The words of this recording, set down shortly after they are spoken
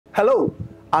Hello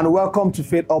and welcome to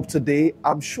Faith Up today.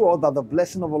 I'm sure that the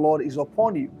blessing of the Lord is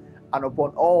upon you and upon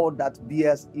all that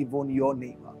bears even your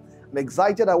name. I'm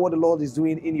excited at what the Lord is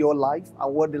doing in your life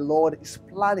and what the Lord is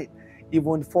planning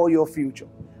even for your future.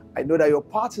 I know that your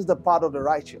path is the path of the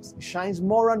righteous. It shines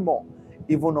more and more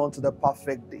even unto the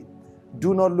perfect day.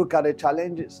 Do not look at the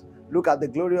challenges. Look at the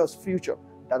glorious future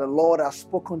that the Lord has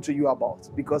spoken to you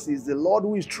about, because He's the Lord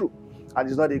who is true and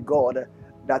He's not a God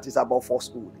that is above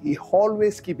falsehood. He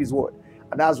always keeps His word,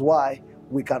 and that's why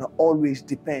we can always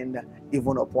depend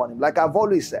even upon Him. Like I've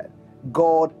always said,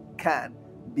 God can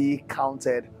be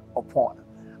counted upon.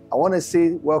 I want to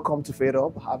say welcome to Faith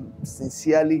Up. I'm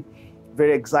sincerely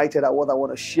very excited at what I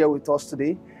want to share with us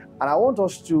today, and I want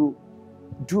us to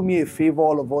do me a favor,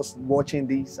 all of us watching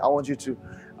this. I want you to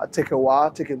take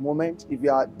a moment. If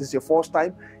this is your first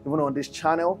time even on this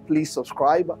channel, please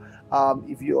subscribe.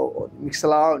 If you're on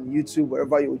Mixlr, on YouTube,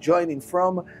 wherever you're joining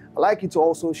from, I'd like you to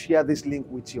also share this link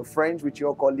with your friends, with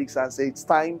your colleagues, and say it's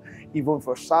time even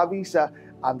for service,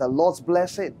 and the Lord's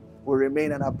blessing will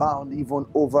remain and abound even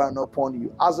over and upon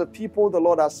you. As a people, the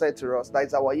Lord has said to us that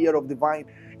it's our year of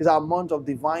it's our month of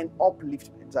divine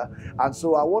upliftment. And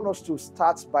so I want us to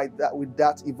start with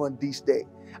that even this day.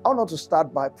 I want us to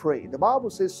start by praying. The Bible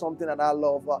says something that I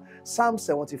love, Psalm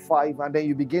 75, and then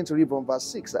you begin to read from verse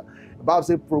 6. The Bible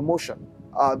says promotion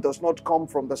does not come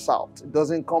from the south. It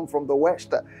doesn't come from the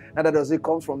west. Neither does it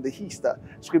come from the east.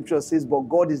 Scripture says, but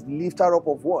God is the lifter up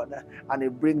of one and He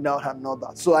brings down another.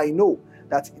 So I know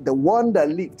that the one that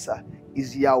lifts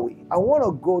is Yahweh. I want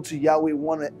to go to Yahweh,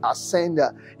 want to ascend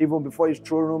even before His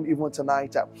throne room, even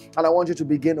tonight. And I want you to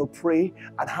begin to pray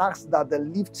and ask that the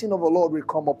lifting of the Lord will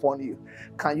come upon you.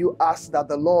 Can you ask that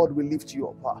the Lord will lift you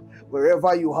up?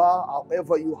 Wherever you are,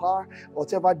 however you are,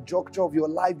 whatever juncture of your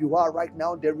life you are right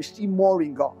now, there is still more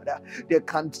in God. There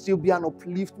can still be an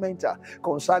upliftment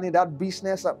concerning that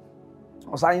business,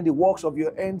 concerning the works of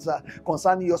your hands,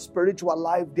 concerning your spiritual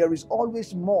life. There is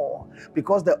always more,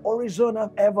 because the horizon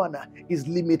of heaven is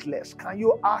limitless. Can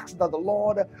you ask that the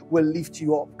Lord will lift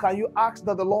you up? Can you ask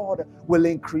that the Lord will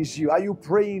increase you? Are you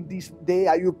praying this day?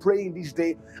 Are you praying this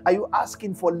day? Are you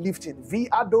asking for lifting? Vi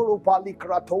adoro pali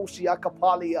kratosia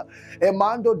kapalia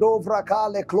emando dovra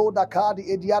kale kloda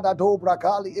kadi ediada dobra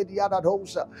kali ediada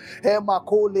dosa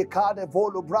emakole kade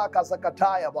volo braka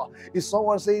zakatayaba. Is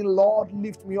someone saying, Lord,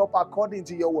 lift me up according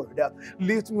to your word?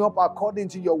 Lift me up according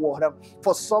to your word.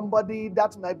 For somebody,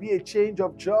 that might be a change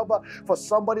of job. For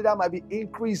somebody, that might be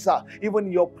increase even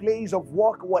in your place of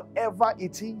work, whatever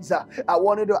it is. I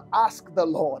wanted to ask the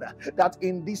Lord that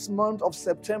in this month of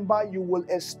September you will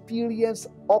experience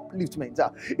upliftment.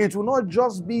 It will not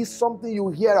just be something you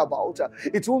hear about.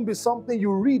 It won't be something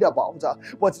you read about,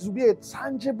 but it will be a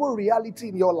tangible reality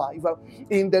in your life.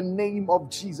 In the name of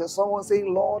Jesus. Someone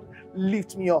saying, Lord,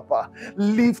 lift me up.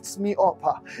 Lift me up.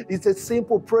 It's a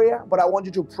simple prayer, but I want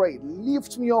you to pray.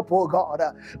 Lift me up, oh God.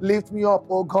 Lift me up,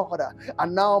 oh God.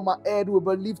 And now my head will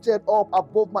be lifted up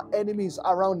above my enemies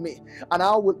around me. And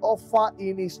I will offer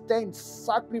in His tent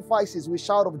sacrifices with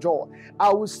shout of joy.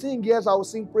 I will sing, yes, I will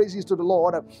sing praises to the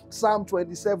Lord. Psalm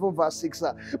 27 verse 6.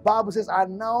 Bible says,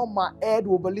 and now my head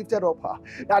will be lifted up.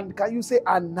 And can you say,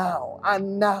 and now,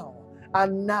 and now,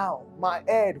 and now my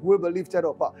head will be lifted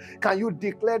up? Can you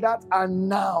declare that? And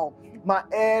now my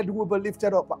head will be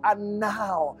lifted up. And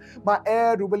now my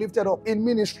head will be lifted up in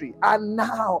ministry. And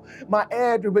now my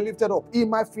head will be lifted up in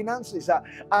my finances.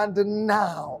 And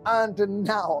now,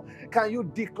 can you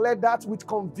declare that with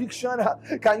conviction?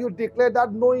 Can you declare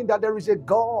that knowing that there is a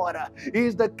God? He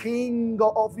is the King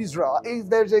of Israel.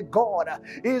 There is a God.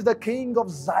 He is the King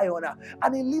of Zion.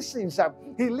 And He listens.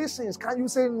 He listens. Can you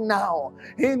say now,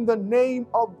 in the name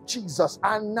of Jesus?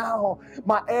 And now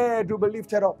my head will be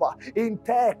lifted up in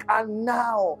tech. And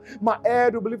now my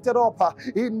head will be lifted up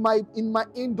in my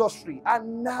industry.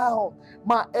 And now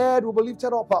my head will be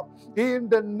lifted up in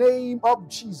the name of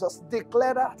Jesus.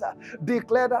 Declare that.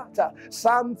 Declare that.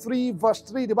 Psalm 3 verse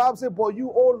 3. The Bible says, but you,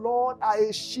 O Lord, are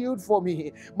a shield for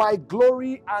me, my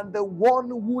glory, and the one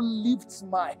who lifts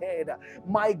my head.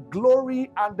 My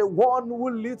glory and the one who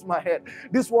lifts my head.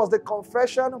 This was the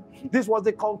confession. This was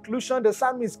the conclusion. The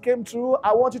psalmist came through.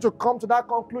 I want you to come to that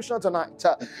conclusion tonight.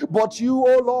 But you,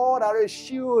 O Lord, are a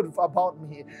shield about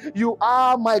me. You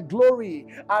are my glory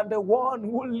and the one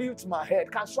who lifts my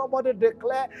head. Can somebody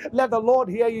declare? Let the Lord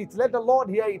hear it. Let the Lord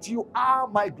hear it. You are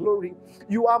my glory.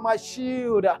 You are my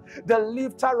shield, the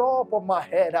lifter up of my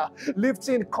head.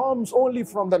 Lifting comes only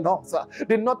from the north.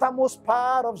 The northernmost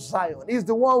part of Zion is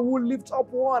the one who lifts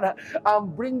up one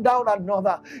and bring down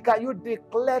another. Can you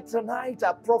declare tonight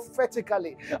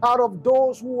prophetically, out of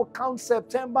those who will count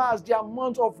September as their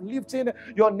month of lifting,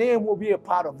 your name will be a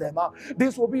part of them. problem.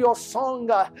 This will be your song.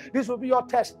 This will be your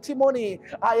testimony.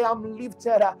 I am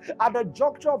lifted. At the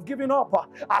juncture of giving up,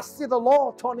 I see the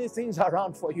Lord turning things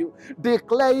around for you.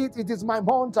 Declare it. It is my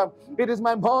month. It is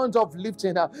my month of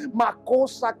lifting.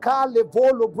 Makosa kale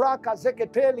volo braka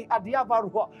zeketeli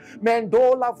adiavarua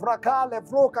mendola vrakale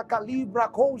vroka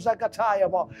kalibra koza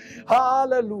gatayaba.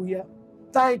 Hallelujah.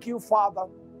 Thank you, Father.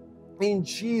 In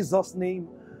Jesus' name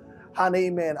and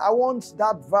amen. I want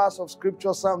that verse of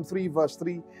scripture, Psalm 3 verse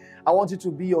 3. I want it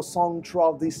to be your song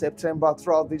throughout this September,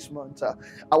 throughout this month.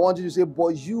 I want you to say,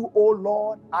 but you, O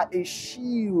Lord, are a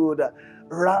shield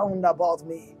round about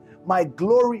me, my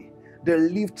glory, the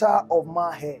lifter of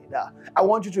my head. I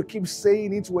want you to keep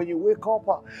saying it when you wake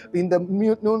up in the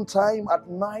noontime, at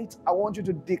night. I want you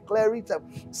to declare it.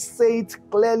 Say it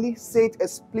clearly, say it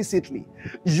explicitly.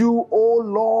 You, O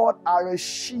Lord, are a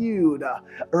shield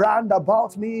round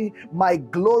about me, my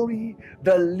glory,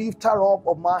 the lifter up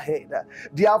of my head.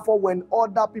 Therefore, when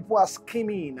other people are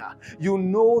scheming, you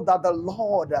know that the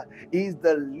Lord is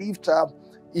the lifter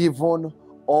even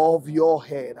of your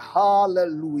head.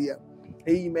 Hallelujah.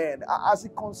 Amen. As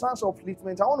it concerns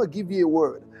upliftment, I want to give you a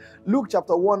word. Luke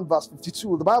chapter 1 verse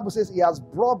 52. The Bible says he has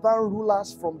brought down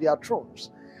rulers from their thrones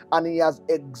and he has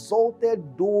exalted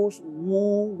those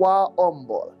who were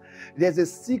humble. There's a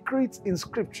secret in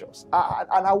scriptures,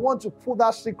 and I want to put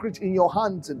that secret in your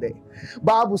hand today.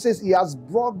 Bible says he has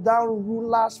brought down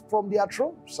rulers from their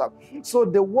thrones. So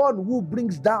the one who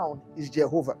brings down is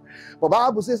Jehovah. But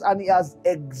Bible says, and he has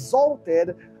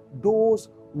exalted those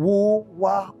who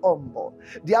were humble.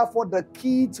 Therefore, the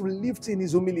key to lifting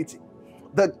is humility.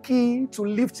 The key to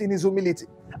lifting is humility.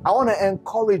 I want to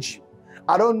encourage you.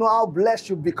 I don't know how blessed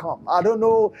you've become. I don't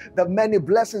know the many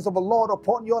blessings of the Lord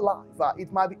upon your life.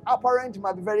 It might be apparent, it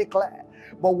might be very clear.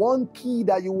 But one key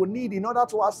that you will need in order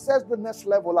to access the next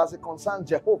level as it concerns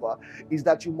Jehovah is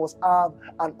that you must have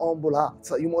an humble heart.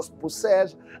 You must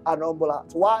possess an humble heart.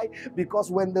 Why?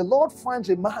 Because when the Lord finds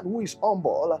a man who is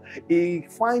humble, he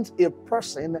finds a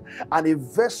person and a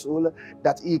vessel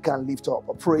that he can lift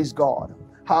up. Praise God.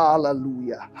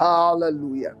 Hallelujah.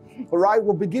 Hallelujah. All right,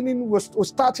 we're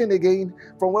starting again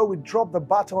from where we dropped the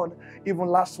baton even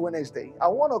last Wednesday. I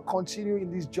want to continue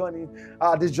in this journey.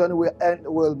 This journey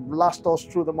will last us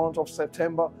through the month of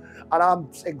September. And I'm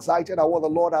excited at what the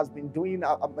Lord has been doing.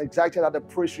 I'm excited at the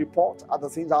praise report, at the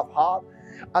things I've heard.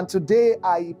 And today,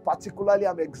 I particularly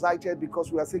am excited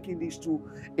because we are taking this to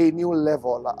a new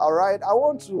level. All right, I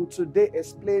want to today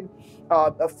explain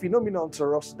a phenomenon to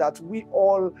us that we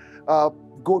all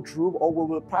go through, or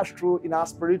we will pass through in our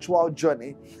spiritual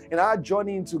journey, in our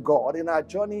journey into God, in our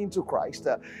journey into Christ,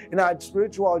 in our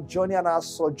spiritual journey and our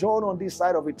sojourn on this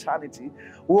side of eternity.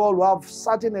 We all have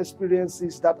certain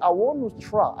experiences that I want to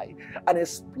try and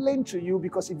explain to you,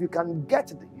 because if you can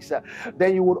get this,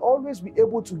 then you would always be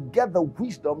able to get the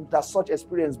wisdom that such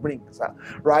experience brings,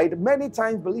 right? Many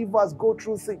times believers go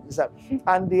through things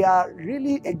and they are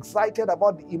really excited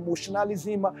about the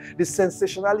emotionalism, the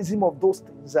sensationalism of those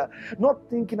things, not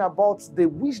thinking about the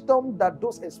wisdom that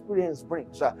those experiences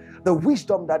brings, the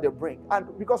wisdom that they bring. And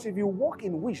because if you walk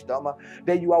in wisdom,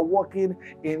 then you are walking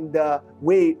in the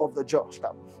way of the just.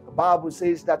 The Bible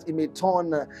says that it may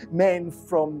turn men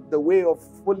from the way of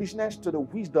foolishness to the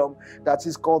wisdom that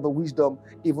is called the wisdom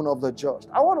even of the just.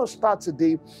 I want to start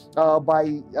today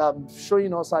by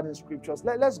showing us certain scriptures.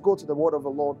 Let's go to the word of the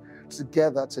Lord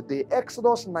together today.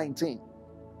 Exodus 19.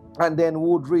 And then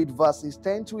we'll read verses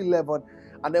 10 to 11.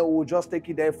 And then we'll just take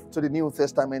it there to the New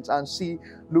Testament and see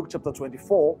Luke chapter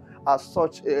 24 as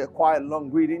such a quite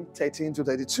long reading, 13 to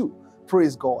 32.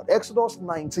 Praise God. Exodus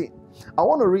 19. I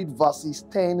want to read verses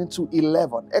 10 to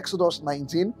 11. Exodus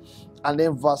 19 and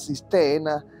then verses 10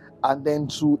 and then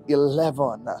to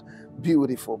 11.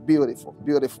 Beautiful, beautiful,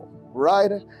 beautiful.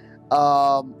 Right?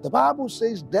 The Bible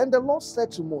says, then the Lord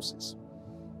said to Moses,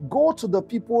 go to the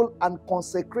people and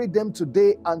consecrate them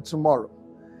today and tomorrow,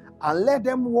 and let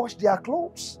them wash their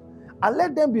clothes, and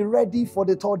let them be ready for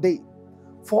the third day.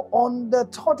 For on the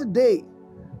third day,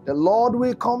 the Lord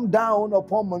will come down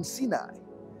upon Mount Sinai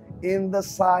in the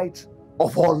sight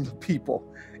of all the people.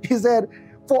 He said,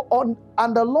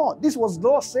 and the Lord, this was the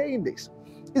Lord saying this.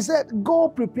 He said, go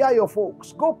prepare your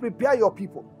folks, go prepare your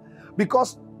people,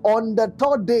 because on the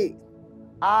third day,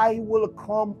 I will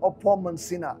come upon Mount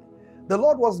Sinai. The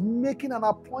Lord was making an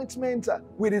appointment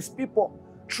with his people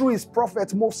through his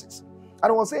prophet Moses.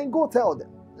 And was saying, go tell them,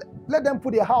 let them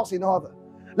put their house in order.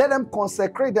 Let them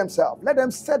consecrate themselves. Let them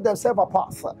set themselves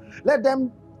apart. Let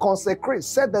them consecrate,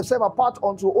 set themselves apart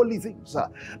unto holy things.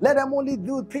 Let them only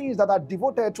do things that are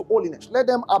devoted to holiness. Let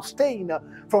them abstain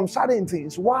from certain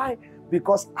things. Why?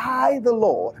 Because I, the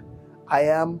Lord, I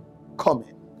am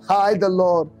coming. I, the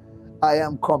Lord, I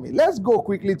am coming. Let's go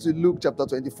quickly to Luke chapter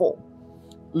 24.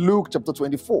 Luke chapter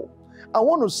 24. I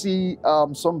want to see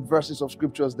some verses of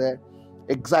scriptures there.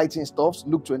 Exciting stuff.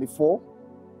 Luke 24,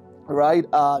 right?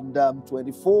 And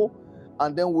 24.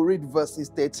 And then we'll read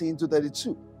verses 13 to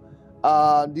 32.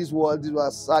 These were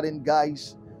certain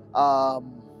guys,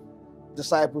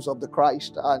 disciples of the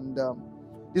Christ. And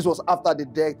this was after the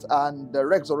death and the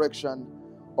resurrection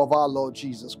of our Lord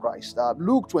Jesus Christ.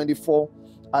 Luke 24.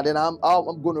 And then I'm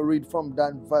going to read from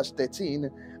then verse 13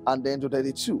 and then to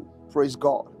 32. Praise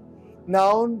God.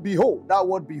 Now, behold, that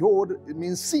word behold, it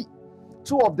means see.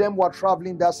 Two of them were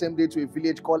traveling that same day to a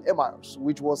village called Emmaus,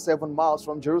 which was 7 miles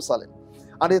from Jerusalem.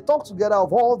 And they talked together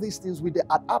of all these things which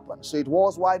had happened. So it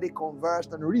was why they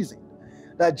conversed and reasoned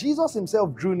that Jesus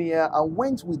himself drew near and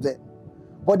went with them.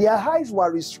 But their eyes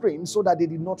were restrained so that they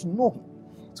did not know him.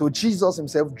 So Jesus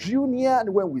himself drew near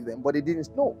and went with them, but they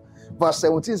didn't know. Verse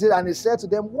 17 says, and he said to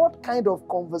them, what kind of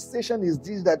conversation is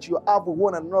this that you have with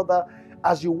one another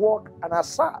as you walk and are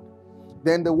sad?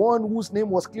 Then the one whose name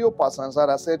was Cleopas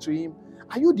answered, said to him,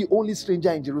 are you the only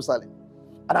stranger in Jerusalem?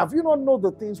 And have you not known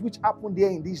the things which happened there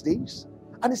in these days?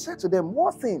 And he said to them,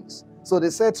 what things? So they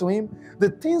said to him, the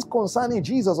things concerning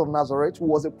Jesus of Nazareth, who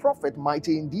was a prophet,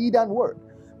 mighty in deed and word,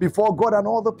 before God and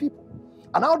all the people.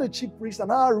 And how the chief priests and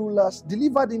our rulers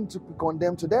delivered him to be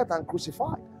condemned to death and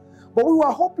crucified. But we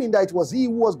were hoping that it was he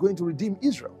who was going to redeem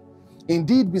Israel.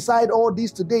 Indeed, beside all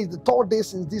this, today is the third day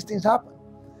since these things happened.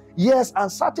 Yes,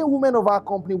 and certain women of our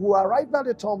company who arrived at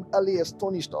the tomb early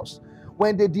astonished us.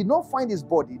 When they did not find his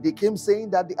body, they came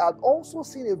saying that they had also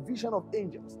seen a vision of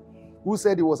angels who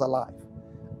said he was alive.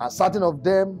 And certain of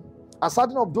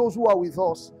those who are with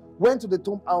us went to the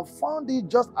tomb and found it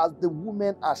just as the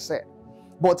women had said.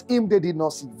 But him they did not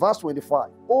see. Verse 25.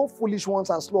 O foolish ones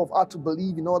and slow of heart to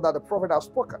believe in all that the prophet has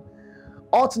spoken.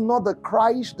 Ought not the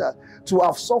Christ to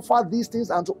have suffered these things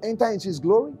and to enter into his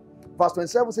glory? Verse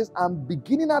 27 says, and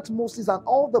beginning at Moses and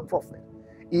all the prophets,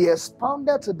 he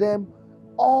expounded to them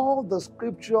all the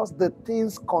scriptures, the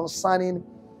things concerning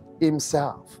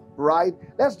himself. Right?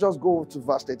 Let's just go to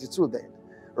verse 32 then.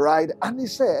 Right? And he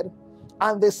said,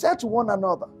 and they said to one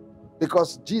another,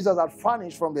 because Jesus had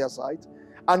vanished from their sight,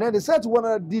 and then they said to one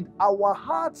another, did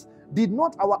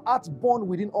not our hearts burn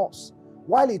within us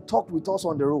while he talked with us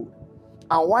on the road,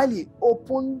 and while he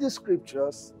opened the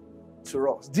scriptures to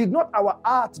us? Did not our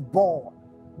hearts burn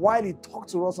while he talked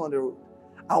to us on the road,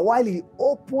 and while he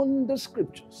opened the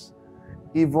scriptures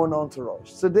even unto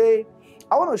us? Today,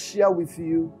 I want to share with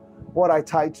you what I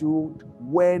titled,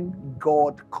 When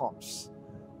God Comes.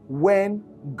 When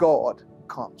God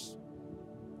Comes.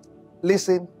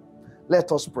 Listen,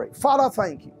 let us pray. Father,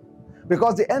 thank you,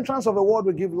 because the entrance of the word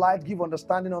will give light, give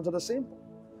understanding unto the simple.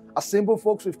 As simple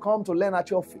folks, we've come to learn at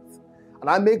your feet. And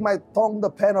I make my tongue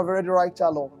the pen of a ready writer,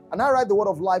 Lord. And I write the word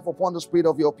of life upon the spirit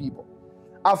of your people.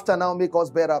 After now, make us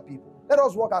better people. Let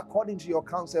us walk according to your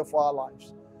counsel for our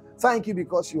lives. Thank you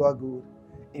because you are good.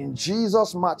 In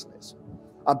Jesus' matchless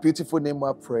and beautiful name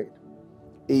I prayed.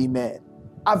 Amen.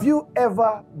 Have you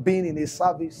ever been in a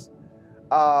service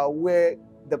where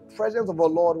the presence of the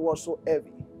Lord was so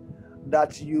heavy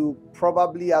that you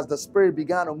probably, as the Spirit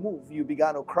began to move, you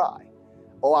began to cry?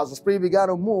 Or as the Spirit began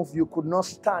to move, you could not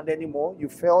stand anymore. You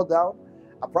fell down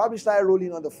and probably started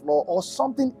rolling on the floor, or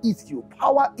something hit you,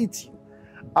 power hit you,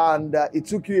 and it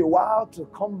took you a while to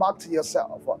come back to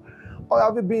yourself. Or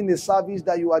have you been in a service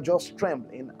that you are just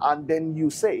trembling, and then you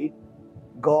say,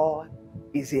 God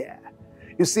is here?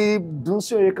 You see,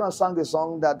 Dunsi Oyekan sang the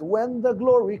song that when the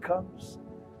glory comes,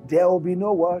 there will be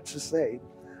no word to say.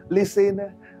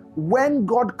 Listen, when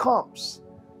God comes,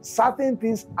 certain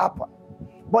things happen.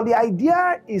 But the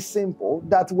idea is simple,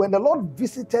 that when the Lord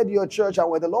visited your church and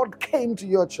when the Lord came to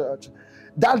your church,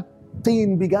 that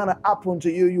thing began to happen to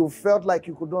you. You felt like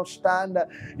you could not stand.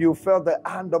 You felt the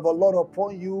hand of the Lord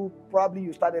upon you. Probably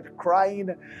you started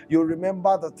crying. You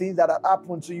remember the things that had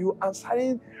happened to you, and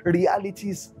certain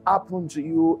realities happened to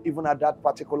you even at that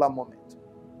particular moment.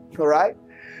 All right?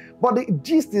 But the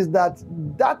gist is that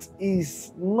that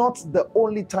is not the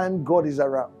only time God is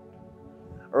around.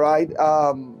 Right?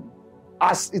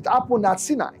 As it happened at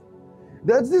Sinai.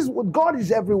 God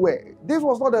is everywhere. This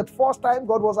was not the first time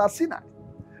God was at Sinai.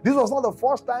 This was not the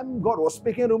first time God was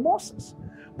speaking to Moses.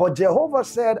 But Jehovah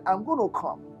said, I'm going to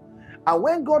come. And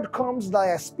when God comes that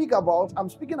I speak about, I'm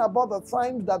speaking about the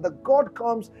times that the God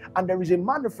comes and there is a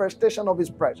manifestation of his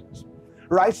presence.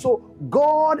 Right? So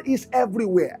God is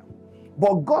everywhere.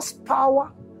 But God's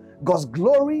power, God's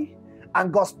glory,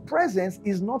 and God's presence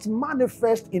is not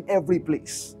manifest in every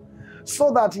place.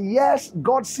 So that, yes,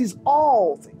 God sees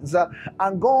all things,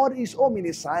 and God is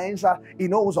omniscience, He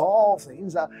knows all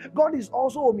things. God is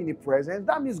also omnipresent.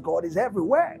 That means God is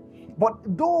everywhere. But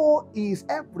though He is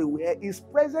everywhere, His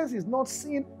presence is not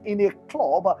seen in a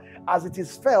club as it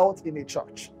is felt in a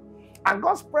church. And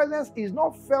God's presence is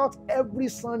not felt every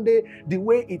Sunday the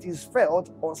way it is felt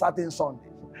on certain Sundays.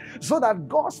 So that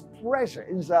God's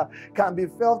presence can be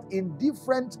felt in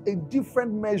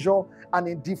different measure and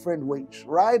in different ways,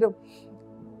 right?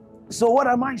 So what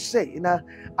am I saying?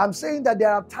 I'm saying that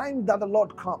there are times that the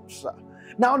Lord comes.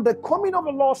 Now, the coming of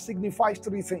the Lord signifies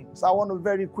three things. I want to be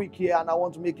very quick here, and I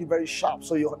want to make it very sharp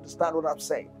so you understand what I'm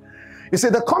saying. You see,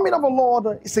 the coming of the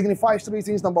Lord signifies three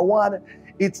things. Number one,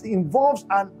 it involves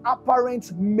an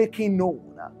apparent making known.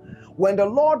 When the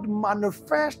Lord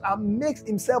manifests and makes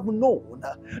Himself known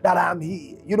that I'm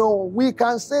here. You know, we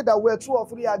can say that where two or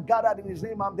three are gathered in His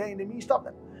name, I'm there in the midst of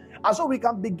them. And so we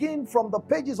can begin from the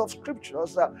pages of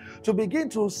scriptures to begin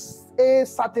to say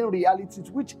certain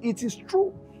realities, which it is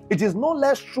true. It is no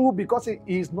less true because it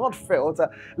is not felt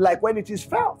like when it is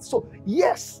felt. So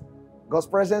yes, God's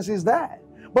presence is there.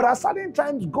 But at certain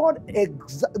times, God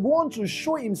wants to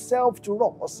show Himself to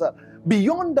us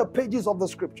beyond the pages of the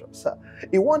scriptures.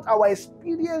 He wants our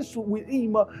experience with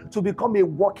Him to become a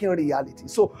working reality.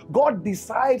 So God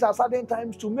decides at certain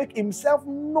times to make Himself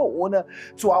known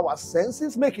to our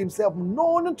senses, make Himself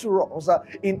known to us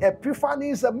in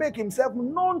epiphanies, make Himself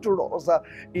known to us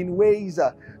in ways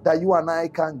that you and I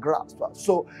can grasp.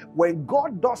 So when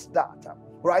God does that,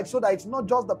 right, so that it's not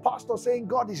just the pastor saying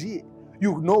God is here,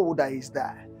 you know that He's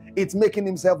there. It's making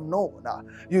Himself known.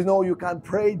 You know, you can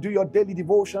pray, do your daily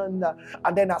devotion,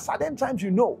 and then at certain times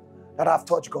you know that I've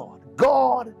touched God.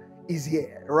 God is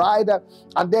here, right?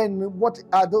 And then what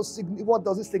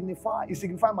does it signify? It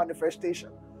signifies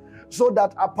manifestation. So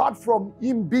that apart from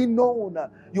Him being known,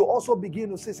 you also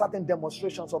begin to see certain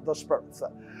demonstrations of the Spirit.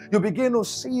 You begin to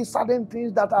see certain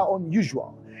things that are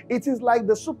unusual. It is like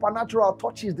the supernatural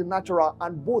touches the natural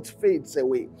and both fades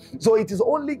away. So it is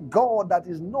only God that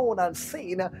is known and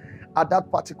seen at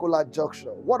that particular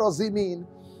juncture. What does it mean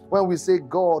when we say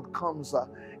God comes?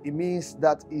 It means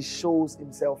that He shows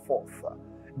Himself forth.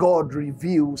 God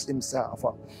reveals Himself.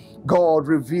 God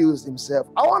reveals Himself.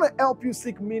 I want to help you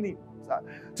seek meaning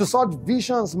to such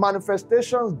visions,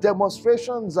 manifestations,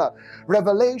 demonstrations,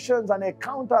 revelations, and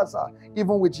encounters,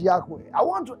 even with Yahweh. I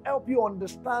want to help you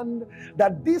understand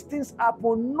that these things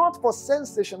happen not for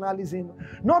sensationalism,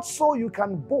 not so you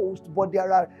can boast, but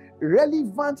there are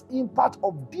relevant impact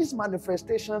of these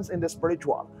manifestations in the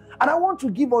spiritual. And I want to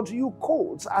give unto you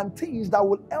codes and things that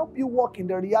will help you walk in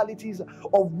the realities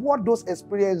of what those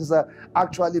experiences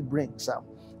actually brings.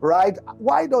 Right?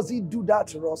 Why does He do that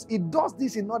to us? He does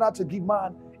this in order to give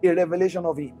man a revelation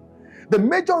of Him. The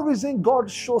major reason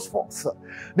God shows forth,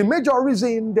 the major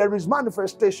reason there is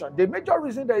manifestation, the major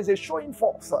reason there is a showing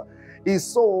forth is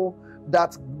so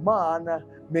that man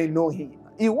may know Him.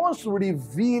 He wants to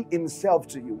reveal Himself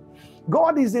to you.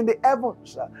 God is in the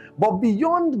heavens, but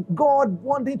beyond God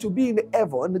wanting to be in the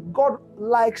heaven, God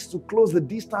likes to close the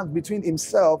distance between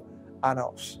Himself and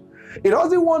us. He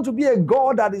doesn't want to be a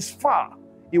God that is far.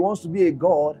 He wants to be a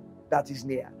God that is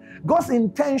near. God's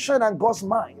intention and God's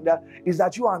mind is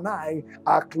that you and I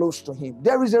are close to Him.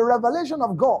 There is a revelation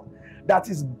of God that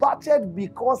is battered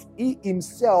because He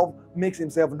Himself makes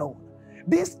Himself known.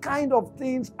 These kind of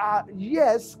things are,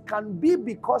 yes, can be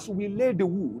because we lay the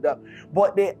wood,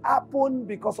 but they happen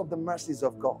because of the mercies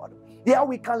of God. Yeah,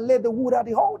 we can lay the wood at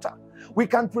the altar. We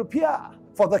can prepare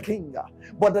for the King,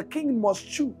 but the King must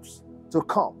choose to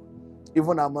come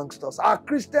even amongst us. Our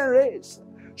Christian race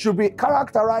should be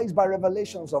characterized by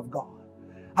revelations of God.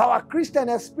 Our Christian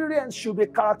experience should be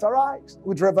characterized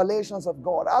with revelations of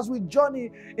God. As we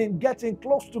journey in getting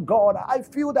close to God, I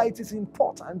feel that it is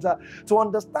important to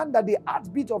understand that the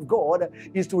heartbeat of God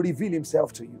is to reveal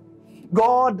Himself to you.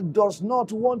 God does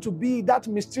not want to be that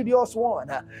mysterious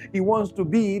one. He wants to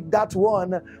be that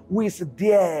one who is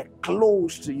there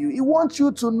close to you. He wants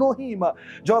you to know Him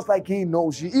just like He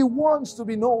knows you. He wants to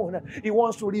be known. He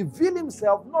wants to reveal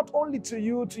Himself not only to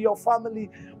you, to your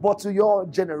family, but to your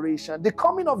generation. The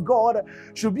coming of God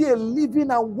should be a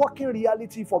living and working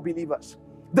reality for believers.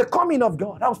 The coming of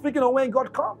God. I'm speaking of when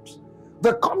God comes.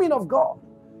 The coming of God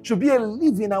should be a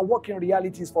living and working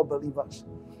realities for believers.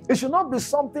 It should not be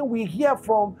something we hear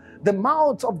from the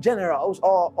mouths of generals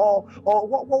or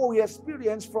what we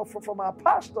experience from our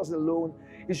pastors alone.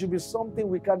 It should be something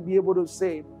we can be able to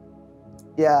say,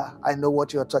 yeah, I know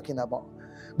what you're talking about.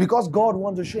 Because God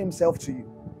wants to show Himself to you.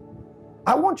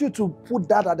 I want you to put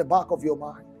that at the back of your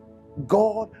mind.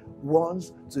 God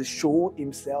wants to show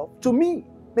Himself to me.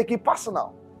 Make it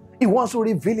personal. He wants to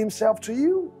reveal himself to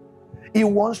you. He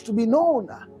wants to be known.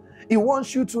 He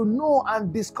wants you to know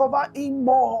and discover him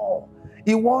more.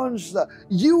 He wants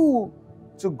you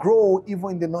to grow even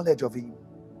in the knowledge of him.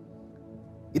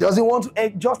 He doesn't want to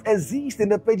just exist in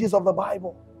the pages of the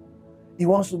Bible. He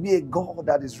wants to be a God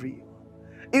that is real.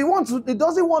 He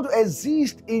doesn't want to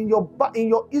exist in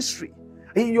your history,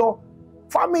 in your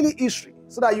family history,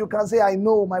 so that you can say, I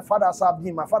know my father served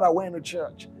him, my father went to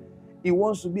church. He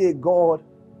wants to be a God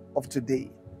of today.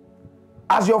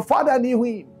 As your father knew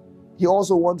him, he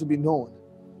also wants to be known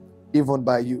even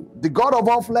by you. The God of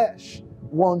all flesh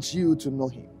wants you to know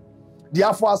him.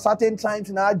 Therefore, at certain times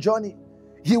in our journey,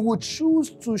 he would choose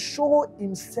to show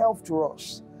himself to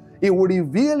us. He will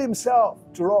reveal himself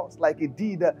to us like he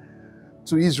did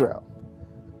to Israel.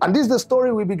 And this is the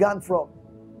story we began from.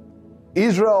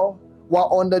 Israel were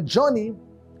on the journey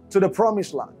to the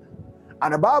promised land.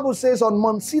 And the Bible says on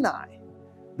Mount Sinai,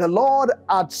 the Lord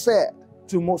had said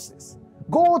to Moses,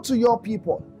 go to your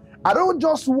people. I don't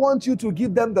just want you to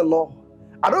give them the law.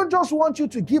 I don't just want you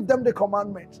to give them the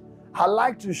commandment. I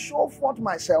like to show forth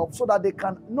myself so that they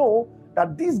can know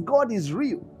that this God is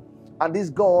real. And this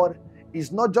God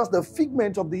is not just the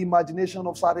figment of the imagination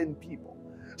of certain people.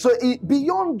 So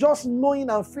beyond just knowing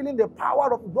and feeling the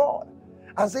power of God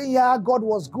and saying, yeah, God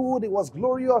was good, it was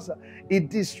glorious, he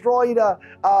destroyed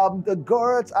the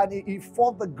gods, and he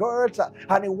fought the gods,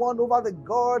 and he won over the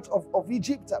gods of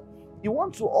Egypt. He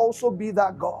wants to also be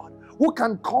that God who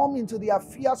can come into the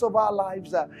affairs of our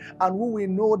lives and who we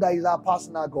know that is our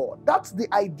personal God. That's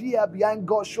the idea behind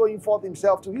God showing forth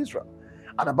himself to Israel.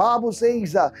 And the Bible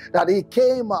says that he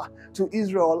came to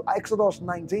Israel, Exodus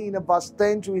 19, verse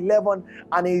 10 to 11,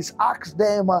 and he's asked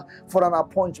them for an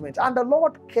appointment. And the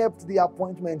Lord kept the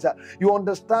appointment. You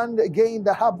understand again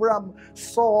that Abraham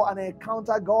saw and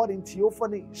encountered God in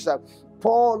theophanies.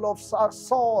 Paul of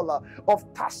Saul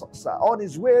of Tarsus on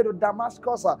his way to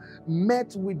Damascus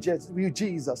met with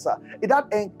Jesus. That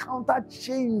encounter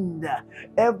changed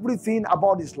everything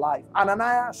about his life.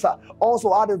 Ananias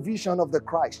also had a vision of the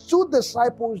Christ. Two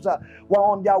disciples were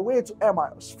on their way to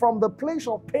Emmaus from the place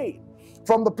of pain,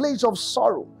 from the place of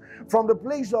sorrow, from the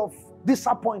place of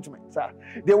disappointment.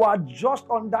 They were just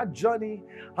on that journey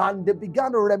and they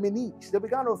began to reminisce. They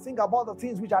began to think about the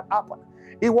things which had happened.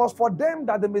 It was for them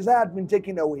that the Messiah had been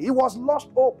taken away. It was lost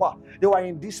hope. They were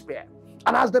in despair.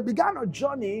 And as they began a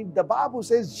journey, the Bible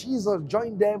says Jesus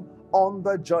joined them on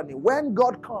the journey. When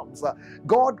God comes,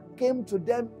 God came to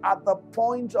them at the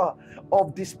point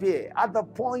of despair, at the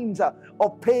point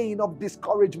of pain, of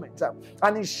discouragement,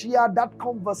 and he shared that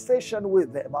conversation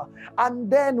with them. And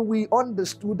then we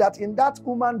understood that in that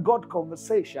human-God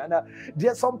conversation,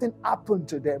 there's something happened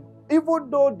to them. Even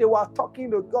though they were talking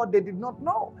to God, they did not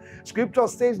know. Scripture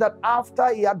says that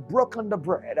after he had broken the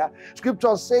bread,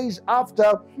 Scripture says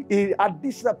after he had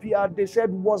disappeared, they said,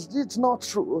 was it not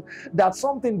true that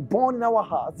something born in our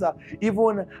hearts,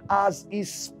 even as he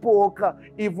spoke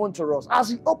even to us? As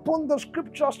he opened the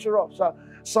Scriptures to us,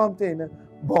 something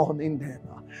born in them.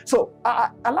 So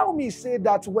allow me to say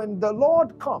that when the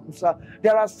Lord comes,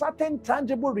 there are certain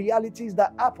tangible realities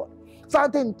that happen.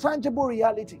 Certain tangible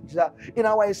realities in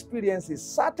our experiences,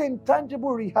 certain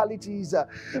tangible realities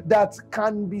that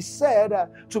can be said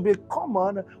to be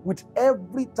common with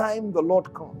every time the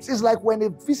Lord comes. It's like when a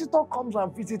visitor comes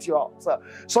and visits your house.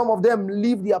 Some of them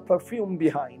leave their perfume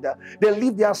behind. They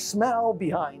leave their smell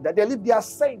behind. They leave their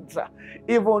scent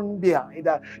even behind.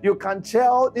 You can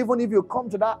tell, even if you come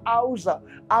to that house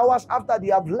hours after they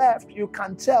have left, you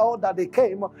can tell that they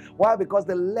came. Why? Because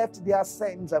they left their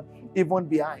scent even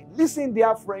behind. Listen,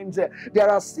 dear friends, there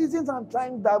are seasons and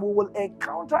times that we will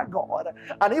encounter God,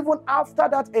 and even after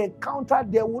that encounter,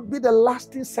 there will be the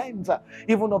lasting sense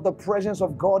even of the presence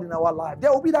of God in our life.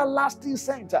 There will be that lasting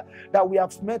sense that we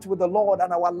have met with the Lord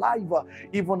and our life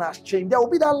even has changed. There will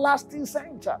be that lasting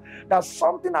sense that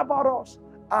something about us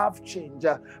have changed.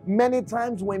 Many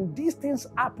times when these things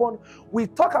happen, we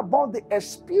talk about the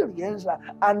experience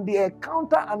and the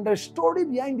encounter and the story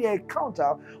behind the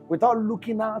encounter without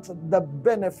looking at the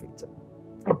benefit,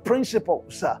 the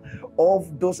principles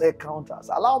of those encounters.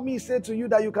 Allow me to say to you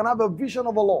that you can have a vision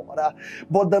of the Lord,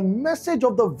 but the message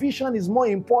of the vision is more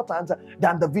important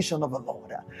than the vision of the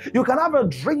Lord. You can have a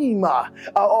dream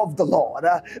of the Lord.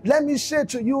 Let me say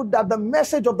to you that the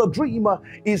message of the dream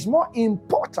is more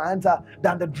important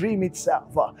than the dream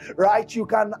itself. Right? You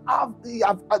can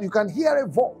hear a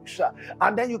voice,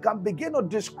 and then you can begin to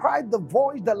describe the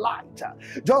voice, the light,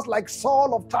 just like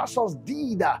Saul of Tarsus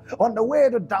did on the way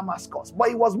to Damascus. But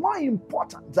it was more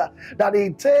important that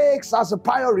it takes as a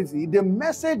priority the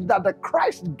message that the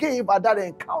Christ gave at that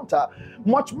encounter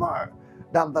much more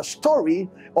than the story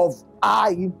of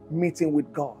I meeting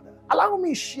with God. Allow me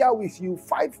to share with you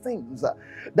 5 things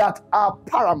that are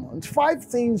paramount, 5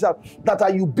 things that are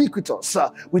ubiquitous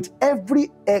with every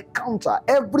encounter,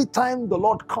 every time the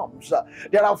Lord comes.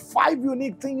 There are 5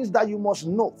 unique things that you must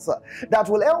note that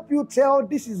will help you tell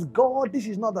this is God, this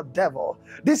is not the devil,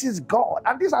 this is God.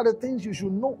 And these are the things you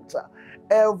should note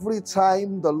every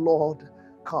time the Lord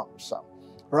comes.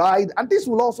 Right? And this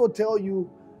will also tell you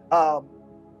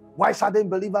why certain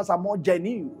believers are more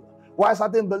genuine. Why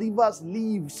certain believers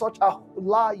live such a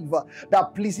life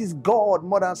that pleases God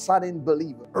more than certain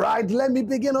believers. Right? Let me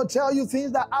begin to tell you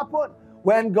things that happen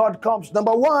when God comes.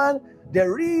 Number 1,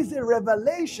 there is a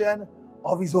revelation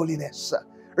of His holiness.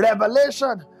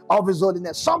 Revelation of His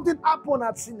holiness. Something happened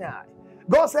at Sinai.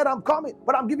 God said, I'm coming,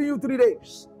 but I'm giving you 3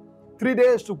 days. 3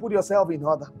 days to put yourself in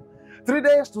order. 3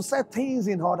 days to set things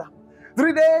in order.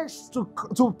 3 days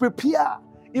to prepare,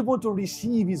 even to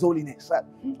receive His holiness.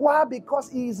 Why? Because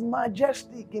He is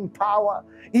majestic in power.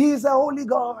 He is a holy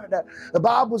God. The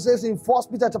Bible says in 1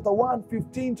 Peter chapter 1,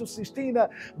 15 to 16, the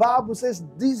Bible says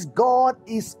this God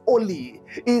is holy.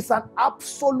 It's an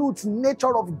absolute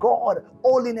nature of God,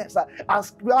 holiness.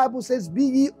 As the Bible says, be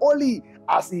ye holy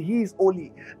as He is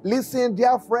holy. Listen,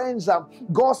 dear friends,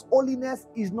 God's holiness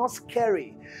is not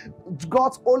scary.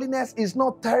 God's holiness is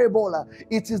not terrible.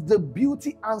 It is the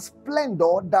beauty and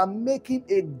splendor that make Him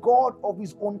a God of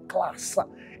His own class.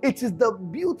 It is the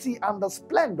beauty and the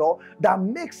splendor that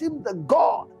makes Him the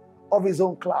God of His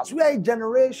own class. We are a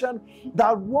generation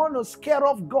that want to scare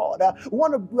off God,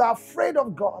 want to be afraid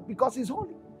of God because He's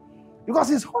holy. Because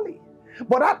He's holy.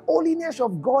 But that holiness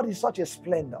of God is such a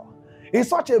splendor. It's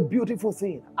such a beautiful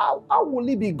thing. How will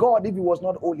He be God if He was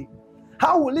not holy?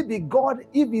 How will He be God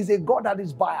if He's a God that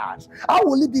is biased? How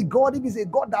will He be God if He's a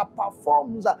God that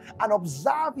performs and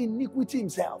observes iniquity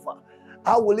Himself?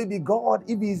 How will He be God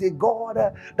if He is a God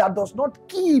that does not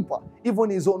keep even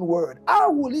His own word?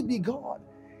 How will He be God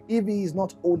if He is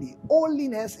not holy?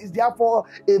 Holiness is therefore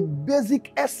a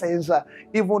basic essence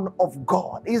even of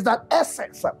God. It's that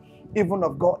essence even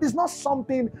of God. It's not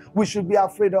something we should be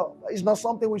afraid of. It's not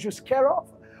something we should scare off.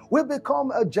 We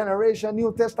become a generation,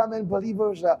 New Testament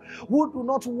believers, who do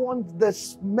not want the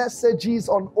messages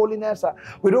on holiness.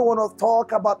 We don't want to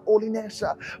talk about holiness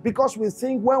because we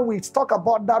think when we talk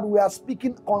about that, we are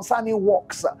speaking concerning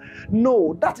works.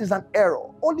 No, that is an error.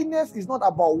 Holiness is not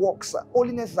about works.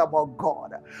 Holiness is about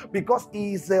God because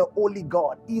He is a holy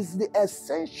God. He is the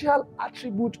essential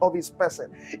attribute of His person.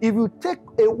 If you take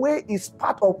away His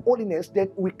part of holiness, then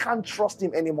we can't trust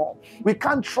Him anymore. We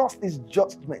can't trust His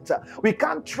judgment. We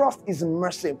can't trust His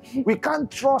mercy. We can't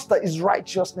trust His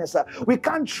righteousness. We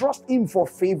can't trust Him for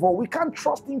favor. We can't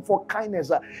trust Him for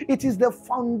kindness. It is the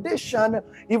foundation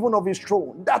even of His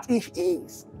throne that He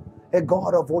is a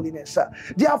God of holiness.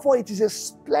 Therefore, it is a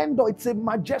splendor. It's a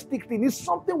majestic thing. It's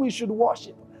something we should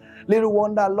worship. Little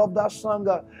Wonder, I love that song.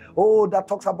 That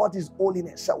talks about His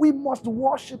holiness. We must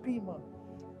worship Him,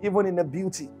 even in the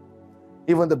beauty,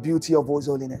 even the beauty of His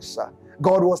holiness.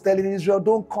 God was telling Israel,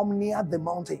 don't come near the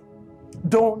mountain.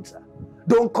 Don't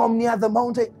come near the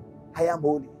mountain. I am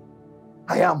holy.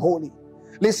 I am holy.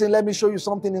 Listen, let me show you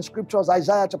something in scriptures.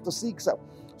 Isaiah chapter 6.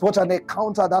 What an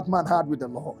encounter that man had with the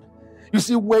Lord. You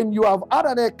see, when you have had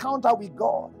an encounter with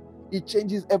God, it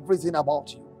changes everything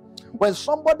about you. When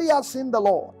somebody has seen the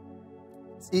Lord,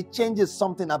 it changes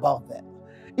something about them.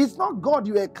 It's not God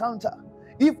you encounter.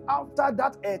 If after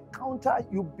that encounter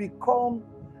you become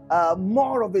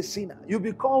more of a sinner, you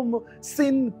become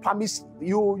sin permissive,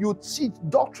 you teach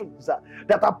doctrines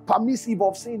that are permissive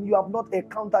of sin, you have not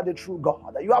encountered the true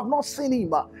God. You have not seen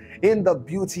Him in the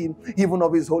beauty even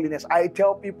of His holiness. I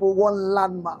tell people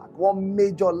one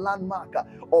major landmark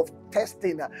of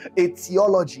testing a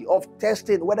theology, of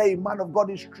testing whether a man of God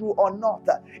is true or not,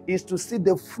 is to see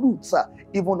the fruits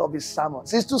even of his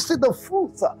sermons. Is to see the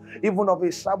fruits even of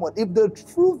his sermon. If the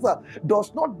truth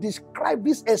does not describe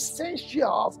these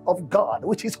essentials of God,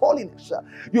 which is holiness,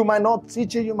 you might not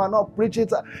teach it, you might not preach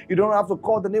it, you don't have to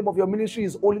call the name of your ministry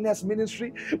is Holiness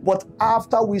Ministry. But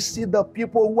after we see the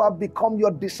people who have become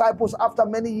your disciples after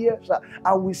many years,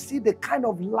 and we see the kind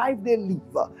of life they live,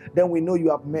 then we know you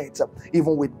have met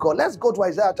even with God. Let's go to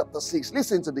Isaiah chapter 6.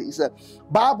 Listen to this.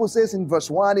 Bible says in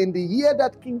verse 1, in the year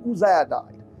that King Uzziah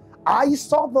died, I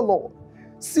saw the Lord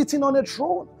sitting on a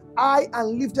throne, high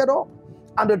and lifted up,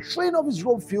 and the train of His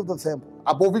robe filled the temple.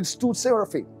 Above it stood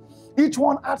seraphim. Each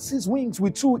one had 6 wings.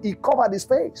 With 2 He covered His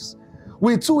face,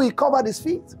 with 2 He covered His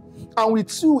feet, and with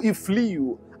 2 He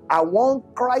flew. And one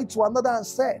cried to another and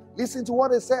said, listen to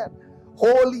what He said,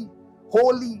 holy,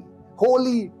 holy,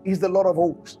 holy is the Lord of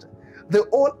hosts. The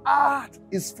whole earth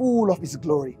is full of His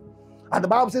glory. And the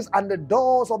Bible says, and the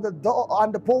doors of the door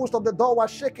and the post of the door were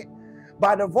shaken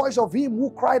by the voice of him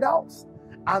who cried out,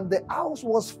 and the house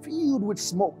was filled with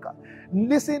smoke.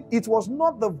 Listen, it was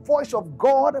not the voice of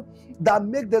God that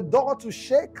made the door to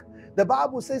shake. The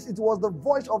Bible says it was the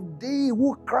voice of thee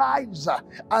who cries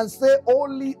and say,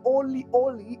 holy, holy,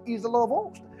 holy is the Lord of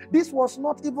hosts. This was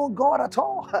not even God at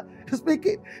all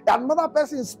speaking. Another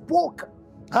person spoke.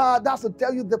 That's to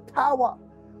tell you the power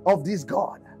of this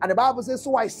God. And the Bible says,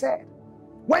 so I said,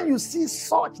 when you see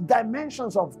such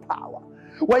dimensions of power,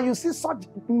 when you see such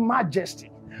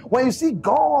majesty, when you see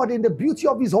God in the beauty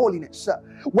of his holiness,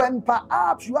 when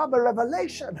perhaps you have a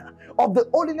revelation of the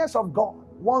holiness of God,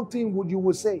 one thing you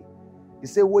will say, you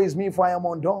say, woe is me, for I am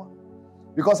undone,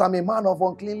 because I'm a man of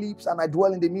unclean lips, and I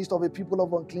dwell in the midst of a people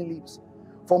of unclean lips.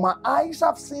 For my eyes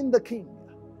have seen the King,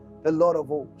 the Lord of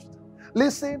hosts.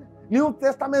 Listen, New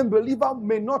Testament believer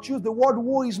may not use the word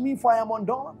woe is me, for I am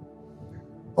undone.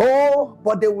 Oh,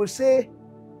 but they will say,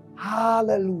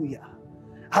 hallelujah,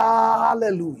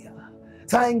 hallelujah.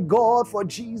 Thank God for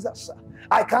Jesus.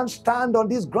 I can't stand on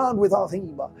this ground without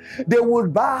him. They will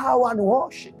bow and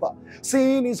worship,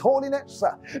 seeing his holiness.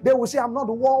 They will say, I'm not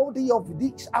worthy of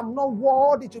this. I'm not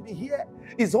worthy to be here.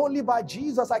 It's only by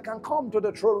Jesus I can come to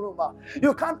the throne room.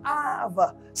 You can't have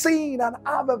seen and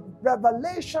have a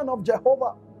revelation of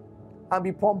Jehovah and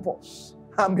be pompous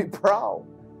and be proud.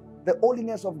 The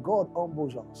holiness of God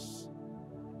humbles us.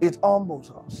 It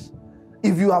humbles us.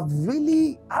 If you have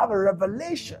really have a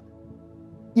revelation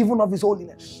even of his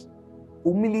holiness,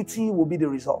 humility will be the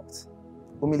result.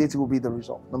 Humility will be the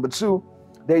result. Number two,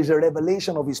 there is a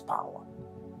revelation of his power.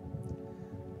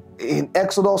 In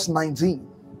Exodus 19,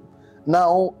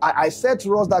 now I said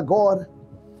to us that God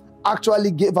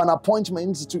actually gave an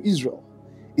appointment to Israel.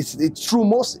 It's through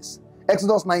Moses.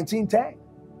 Exodus 19, 10,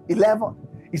 11.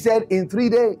 He said, in 3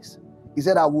 days, he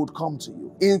said, I would come to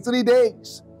you. In 3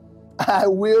 days, I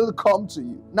will come to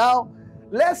you. Now,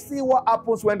 let's see what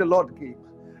happens when the Lord came.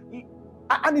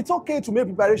 And it's okay to make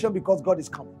preparation because God is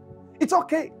coming. It's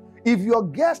okay. If you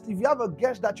have a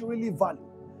guest that you really value,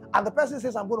 and the person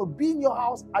says, I'm going to be in your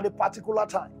house at a particular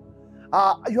time,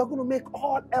 you are going to make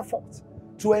all efforts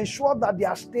to ensure that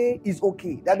their stay is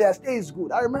okay, that their stay is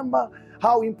good. I remember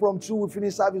how impromptu we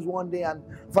finished service one day, and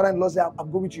father-in-law said,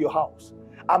 I'm going to your house.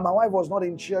 And my wife was not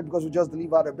in church because we just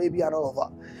delivered a baby and all of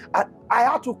that. And I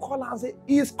had to call her and say,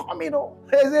 he's coming on.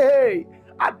 He said, hey.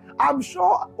 And I'm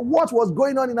sure what was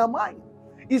going on in her mind.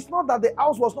 It's not that the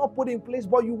house was not put in place,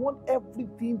 but you want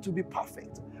everything to be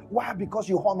perfect. Why? Because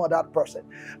you honor that person.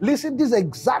 Listen, this is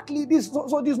exactly this.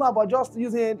 So this is not about just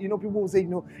using, people will say,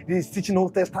 this is teaching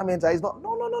Old Testament. It's not.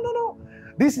 No.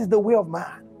 This is the way of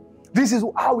man. This is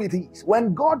how it is.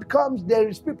 When God comes, there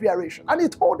is preparation. And he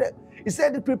told them, he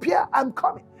said, prepare, I'm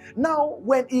coming. Now,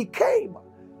 when he came,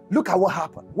 look at what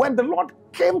happened. When the Lord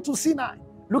came to Sinai,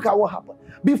 look at what happened.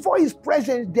 Before his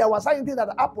presence, there was something that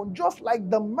happened, just like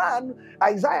the man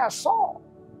Isaiah saw.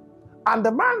 And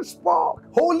the man spoke,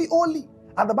 holy, holy.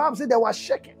 And the Bible said there were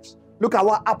shakings. Look at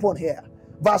what happened here.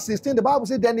 Verse 16, the Bible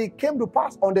said, then it came to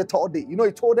pass on the third day. He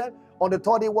told them on the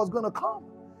third day was going to come.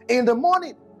 In the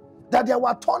morning, that there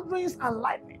were thunderings and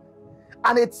lightning,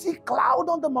 and a thick cloud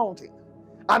on the mountain.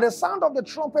 And the sound of the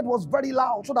trumpet was very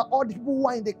loud, so that all the people who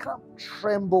were in the camp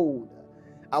trembled.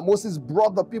 And Moses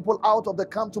brought the people out of the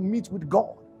camp to meet with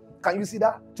God. Can you see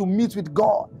that? To meet with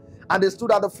God. And they stood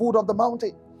at the foot of the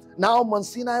mountain. Now Mount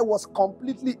Sinai was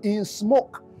completely in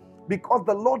smoke, because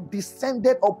the Lord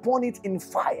descended upon it in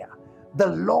fire. The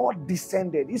Lord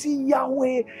descended. You see,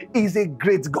 Yahweh is a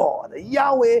great God.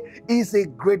 Yahweh is a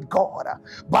great God.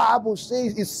 Bible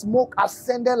says his smoke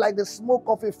ascended like the smoke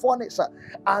of a furnace,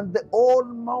 and the whole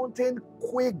mountain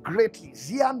quaked greatly.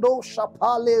 And when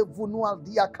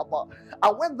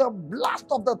the blast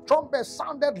of the trumpet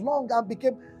sounded long and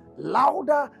became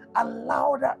louder and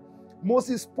louder,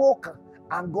 Moses spoke,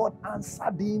 and God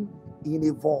answered him in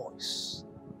a voice.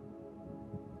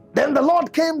 Then the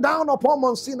Lord came down upon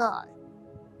Mount Sinai,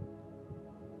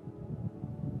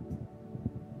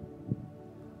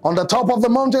 on the top of the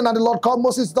mountain, and the Lord called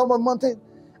Moses to the top of the mountain,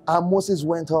 and Moses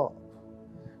went up.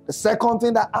 The second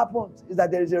thing that happens is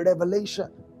that there is a revelation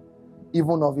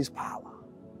even of his power.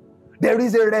 There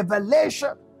is a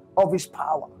revelation of his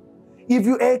power. If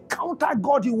you encounter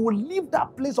God, you will leave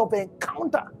that place of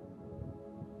encounter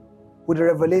with the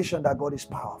revelation that God is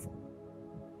powerful.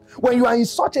 When you are in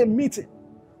such a meeting,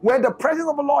 where the presence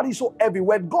of the Lord is so heavy,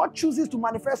 when God chooses to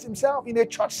manifest himself in a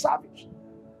church service,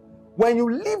 when you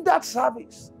leave that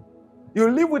service, you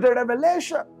live with the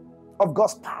revelation of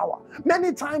God's power.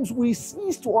 Many times we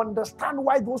cease to understand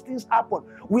why those things happen.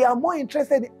 We are more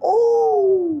interested in,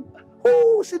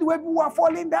 see the way people are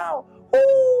falling down.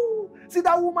 see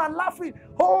that woman laughing.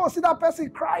 Oh, see that person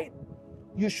crying.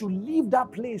 You should leave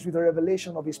that place with a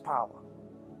revelation of his power.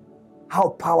 How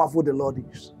powerful the Lord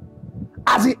is.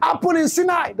 As it happened in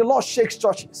Sinai, the Lord shakes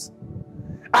churches.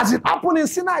 As it happened in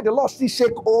Sinai, the Lord still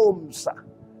shakes homes.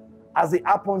 As it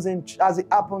happens in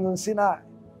Sinai,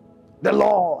 the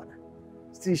Lord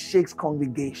still shakes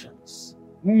congregations,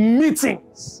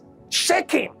 meetings,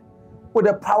 shaking with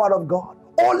the power of God.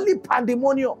 Only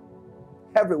pandemonium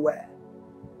everywhere.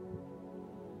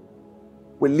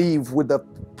 We live with the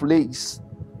place.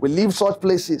 We leave such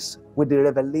places with the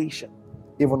revelation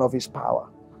even of his power.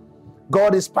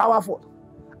 God is powerful,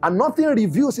 and nothing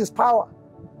reveals his power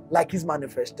like his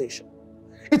manifestation.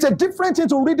 It's a different thing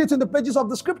to read it in the pages of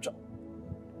the scripture.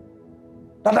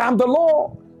 That I am the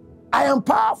Lord. I am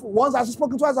powerful. Once I've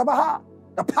spoken to us about her,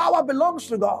 the power belongs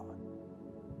to God.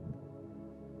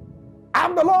 I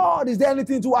am the Lord. Is there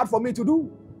anything too hard for me to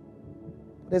do?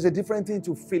 There's a different thing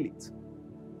to feel it.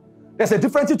 There's a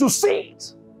different thing to see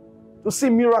it. To see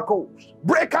miracles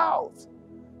break out.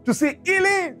 To see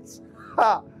healings.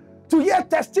 To hear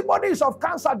testimonies of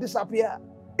cancer disappear.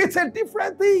 It's a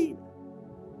different thing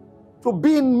to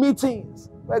be in meetings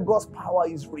where God's power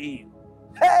is real.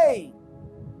 Hey!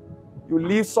 You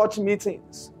leave such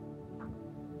meetings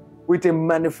with a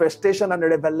manifestation and a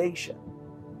revelation.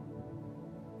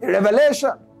 A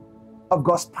revelation of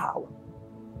God's power.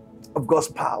 Of God's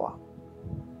power.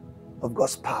 Of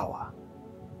God's power.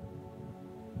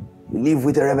 You live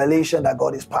with a revelation that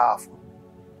God is powerful.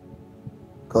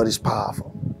 God is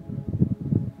powerful.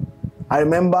 I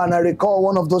remember and I recall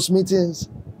one of those meetings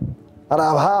that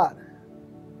I've had.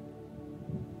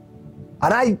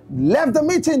 And I left the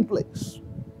meeting place.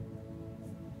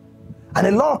 And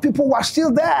a lot of people were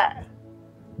still there.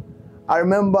 I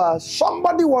remember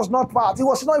somebody was not part. He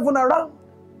was not even around.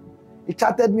 He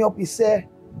chatted me up. He said,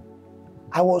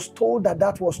 I was told that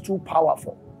that was too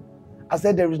powerful. I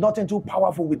said, there is nothing too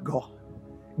powerful with God.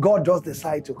 God just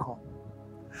decided to come.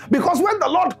 Because when the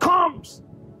Lord comes,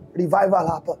 revival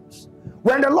happens.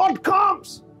 When the Lord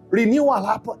comes, renewal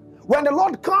happens. When the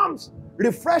Lord comes,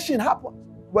 refreshing happens.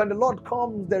 When the Lord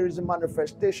comes, there is a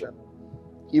manifestation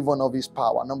even of his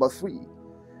power. Number 3,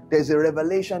 there's a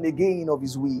revelation again of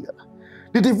his will.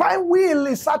 The divine will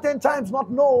is certain times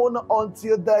not known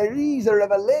until there is a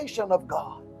revelation of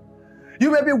God.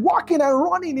 You may be walking and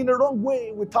running in the wrong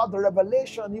way without the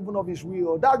revelation even of his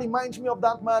will. That reminds me of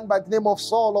that man by the name of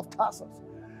Saul of Tarsus.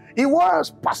 He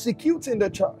was persecuting the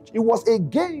church. He was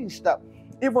against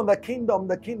even the kingdom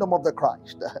of the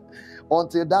Christ.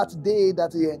 Until that day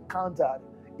that he encountered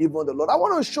even the Lord. I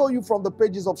want to show you from the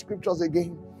pages of scriptures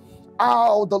again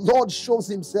how the Lord shows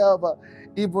himself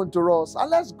even to us.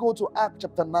 And let's go to Acts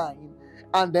chapter 9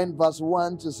 and then verses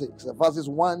 1 to 6.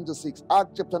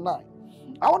 Acts chapter 9.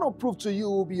 I want to prove to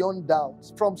you beyond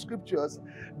doubt from scriptures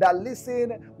that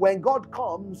listen, when God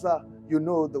comes, you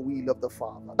know the will of the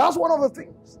Father. That's one of the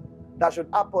things that should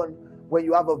happen when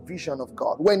you have a vision of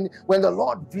God. When the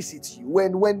Lord visits you,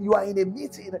 when you are in a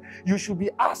meeting, you should be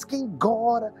asking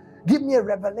God, give me a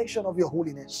revelation of your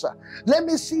holiness. Let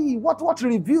me see what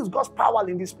reveals God's power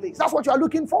in this place. That's what you are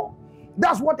looking for.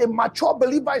 That's what a mature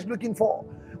believer is looking for.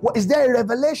 Is there a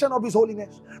revelation of his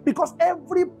holiness? Because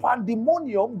every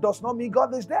pandemonium does not mean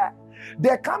God is there.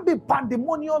 There can be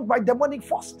pandemonium by demonic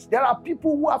forces. There are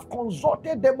people who have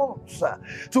consulted demons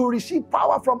to receive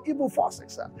power from evil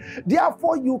forces.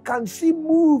 Therefore, you can see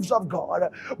moves of God.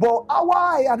 But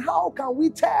why and how can we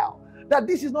tell that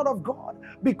this is not of God?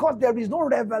 Because there is no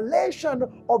revelation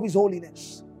of his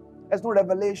holiness. There's no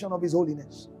revelation of his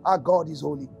holiness. Our God is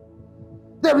holy.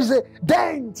 There is a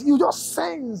dent. You just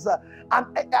sense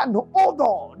an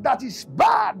odor that is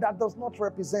bad, that does not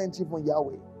represent even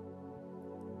Yahweh.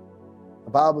 The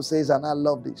Bible says, and I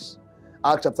love this,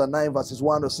 Acts chapter 9 verses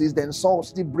 1 to 6, then Saul,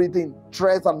 still breathing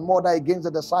threats and murder against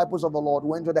the disciples of the Lord,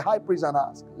 went to the high priest and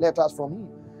asked letters from him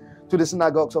to the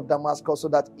synagogues of Damascus, so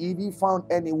that if he found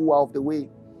any who are of the way,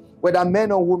 whether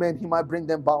men or women, he might bring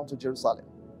them bound to Jerusalem.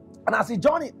 And as he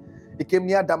journeyed, he came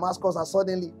near Damascus, and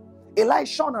suddenly a light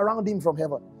shone around him from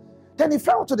heaven. Then he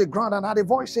fell to the ground and had a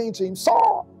voice saying to him,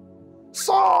 Saul,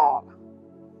 Saul,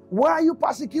 why are you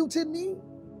persecuting me?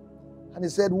 And he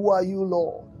said, who are you,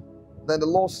 Lord? Then the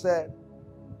Lord said,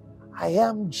 I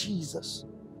am Jesus,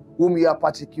 whom you are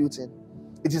persecuting.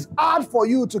 It is hard for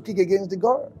you to kick against the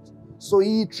guards. So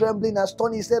he, trembling and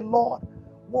astonished, he said, Lord,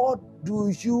 what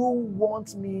do you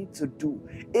want me to do?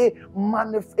 A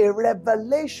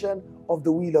revelation of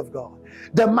the will of God.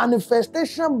 The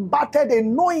manifestation battered a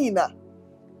knowing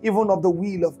even of the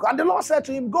will of God. And the Lord said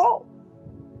to him, go,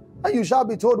 and you shall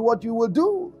be told what you will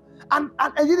do. And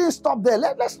he didn't stop there.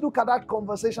 Let's look at that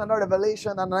conversation, that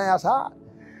revelation Ananias had.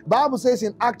 The Bible says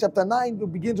in Acts chapter 9, you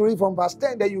begin to read from verse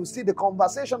 10, that you see the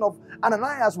conversation of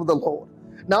Ananias with the Lord.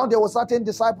 Now there was a certain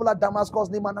disciple at Damascus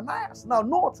named Ananias. Now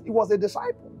note, he was a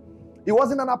disciple. He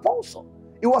wasn't an apostle.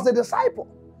 He was a disciple.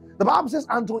 The Bible says,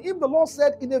 and to him the Lord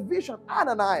said in a vision,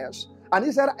 Ananias. And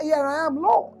he said, here I am,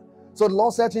 Lord. So the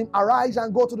Lord said to him, arise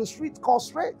and go to the street called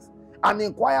Straight, and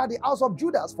inquire the house of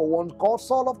Judas for one called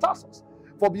Saul of Tarsus.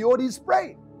 For behold, he is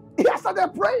praying. He has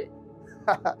started praying.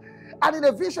 And in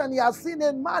a vision, he has seen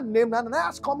a man named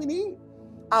Ananias coming in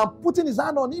and putting his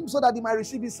hand on him so that he might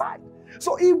receive his sight.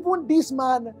 So even this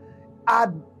man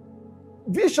had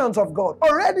visions of God.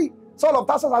 Already, Saul of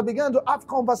Tarsus had begun to have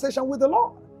conversation with the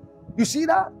Lord. You see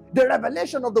that? The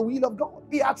revelation of the will of God.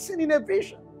 He had seen in a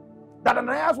vision that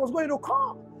Ananias was going to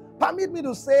come. Permit me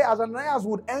to say, as Ananias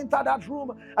would enter that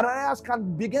room, Ananias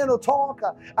can begin to talk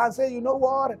and say, you know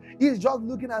what? He's just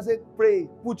looking and say, pray,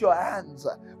 put your hands,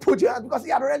 because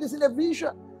he had already seen a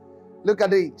vision. Look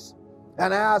at this.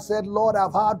 Ananias said, Lord,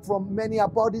 I've heard from many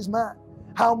about this man,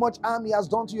 how much harm he has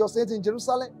done to your saints in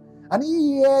Jerusalem. And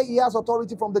he has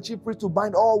authority from the chief priest to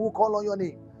bind all who call on your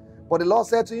name. But the Lord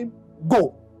said to him,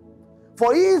 go.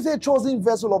 For he is a chosen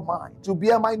vessel of mine, to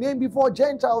bear my name before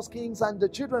Gentiles, kings, and the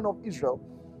children of Israel.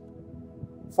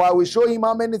 For I will show him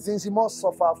how many things he must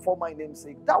suffer for my name's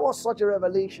sake. That was such a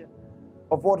revelation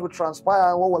of what will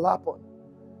transpire and what will happen,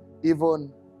 even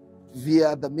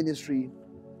via the ministry,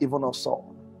 even of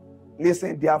Saul.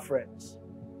 Listen, dear friends.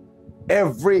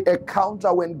 Every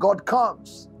encounter when God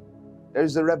comes, there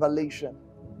is a revelation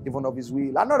even of his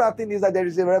will. Another thing is that there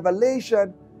is a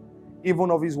revelation even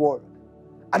of his word.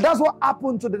 And that's what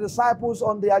happened to the disciples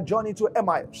on their journey to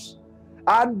Emmaus.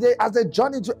 And as they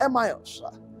journeyed to Emmaus,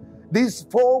 these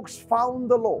folks found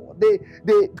the Lord.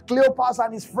 Cleopas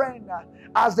and his friend,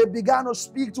 as they began to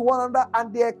speak to one another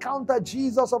and they encountered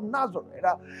Jesus of Nazareth,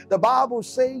 the Bible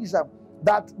says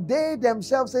that they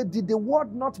themselves said, did the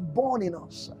word not born in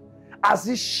us? As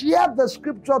he shared the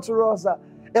scripture to us,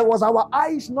 it was our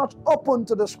eyes not open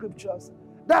to the scriptures.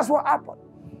 That's what happened.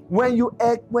 When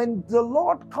the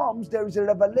Lord comes, there is a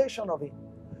revelation of him.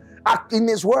 In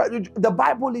his word, the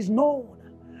Bible is known.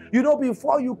 You know,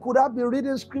 before you could have been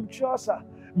reading scriptures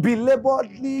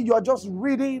belaboredly, you're just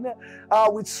reading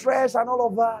with stress and all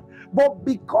of that. But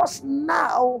because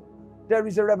now there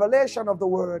is a revelation of the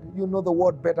word, you know the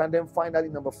word better. And then finally,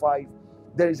 number 5,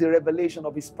 there is a revelation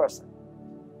of his person.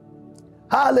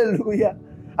 Hallelujah.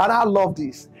 And I love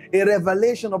this. A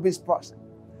revelation of his person.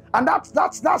 And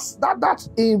that's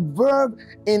a verb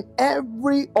in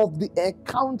every of the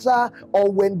encounter,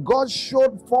 or when God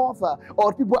showed forth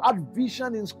or people had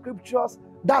vision in scriptures.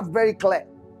 That's very clear.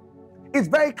 It's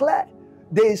very clear.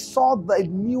 They saw the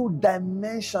new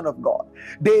dimension of God.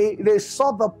 They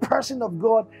saw the person of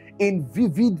God in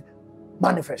vivid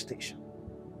manifestation.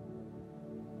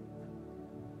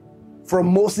 From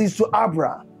Moses to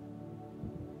Abraham,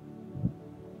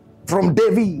 from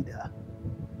David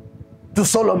to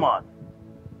Solomon,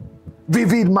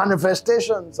 vivid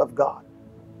manifestations of God.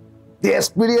 They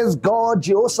experienced God.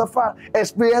 Jehoshaphat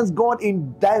experienced God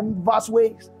in diverse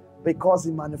ways because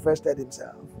he manifested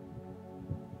himself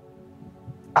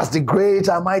as the great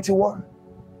and mighty one.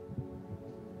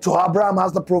 To Abraham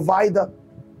as the provider,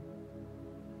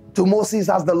 to Moses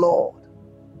as the Lord.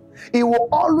 He will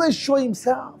always show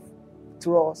himself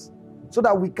to us so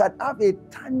that we can have a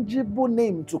tangible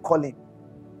name to call him.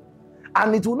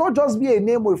 And it will not just be a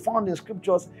name we found in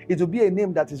scriptures, it will be a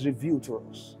name that is revealed to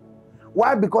us.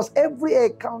 Why? Because every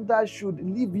encounter should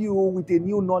leave you with a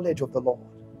new knowledge of the Lord.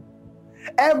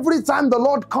 Every time the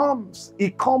Lord comes,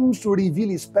 he comes to reveal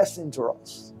his person to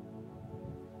us.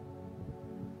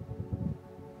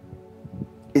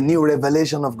 A new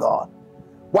revelation of God.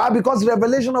 Why? Because the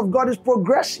revelation of God is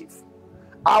progressive.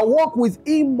 Our walk with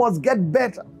him must get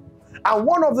better. And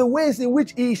one of the ways in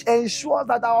which he ensures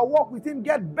that our walk with him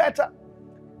gets better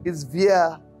is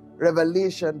via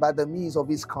revelation by the means of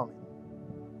his coming.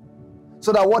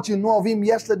 So that what you know of him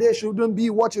yesterday shouldn't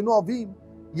be what you know of him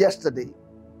yesterday.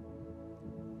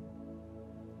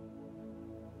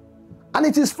 And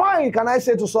it is fine, can I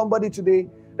say to somebody today,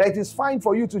 that it is fine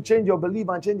for you to change your belief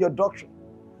and change your doctrine.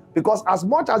 Because as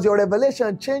much as your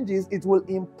revelation changes, it will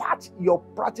impact your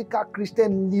practical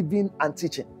Christian living and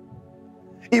teaching.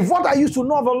 If what I used to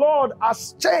know of the Lord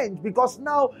has changed because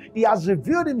now he has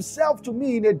revealed himself to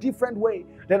me in a different way,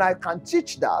 then I can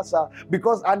teach that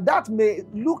and that may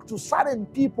look to certain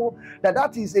people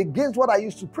that is against what I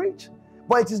used to preach.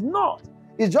 But it is not.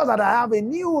 It's just that I have a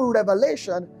new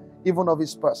revelation even of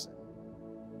his person.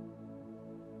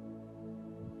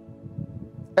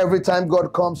 Every time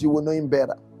God comes, you will know him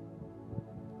better.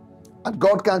 And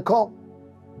God can come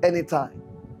anytime.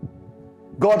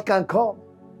 God can come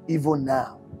even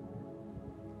now.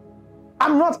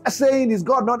 I'm not saying is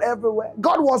God not everywhere.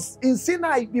 God was in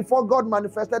Sinai before God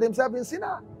manifested himself in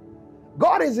Sinai.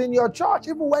 God is in your church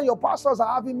even when your pastors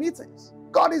are having meetings.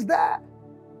 God is there.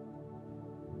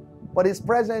 But his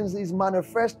presence is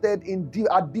manifested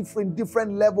at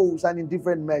different levels and in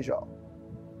different measure.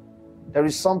 There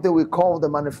is something we call the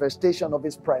manifestation of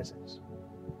his presence.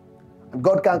 And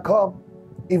God can come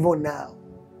even now.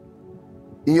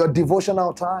 In your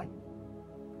devotional time,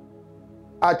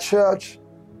 at church,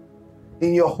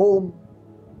 in your home,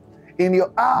 in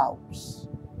your house,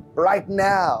 right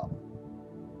now.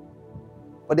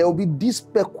 But there will be these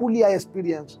peculiar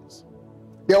experiences.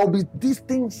 There will be these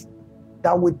things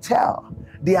that will tell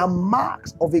they are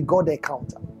marks of a God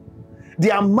encounter.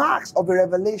 They are marks of a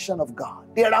revelation of God.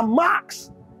 There are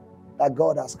marks that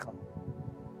God has come.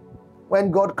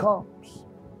 When God comes,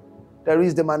 there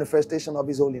is the manifestation of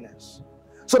his holiness.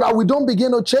 So that we don't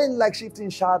begin to change like shifting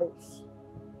shadows.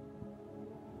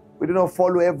 We do not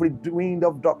follow every wind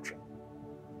of doctrine.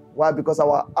 Why? Because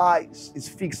our eyes is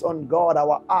fixed on God.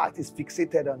 Our heart is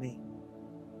fixated on him.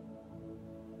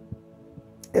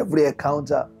 Every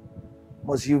encounter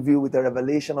must you view with a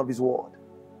revelation of his word.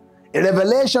 A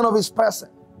revelation of his person.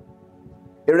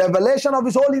 A revelation of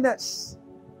his holiness.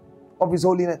 Of his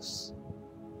holiness.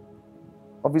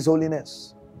 Of his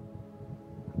holiness.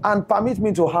 And permit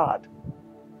me to add,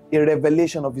 a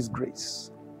revelation of his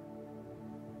grace.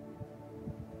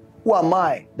 Who am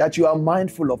I that you are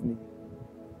mindful of me?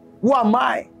 Who am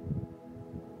I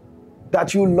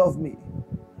that you love me?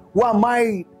 Who am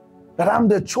I that I'm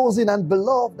the chosen and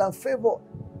beloved and favored?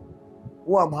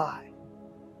 Who am I?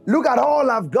 Look at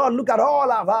all I've got. Look at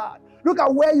all I've had. Look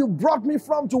at where you brought me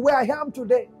from to where I am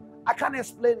today. I can't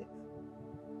explain it.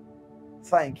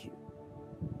 Thank you.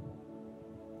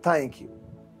 Thank you.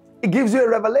 It gives you a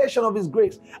revelation of his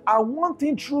grace. And one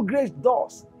thing true grace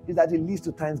does is that it leads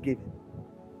to thanksgiving.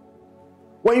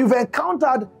 When you've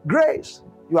encountered grace,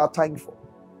 you are thankful.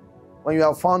 When you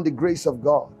have found the grace of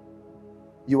God,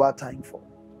 you are thankful.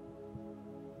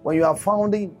 When you have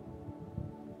found him,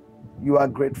 you are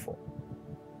grateful.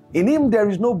 In him, there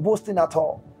is no boasting at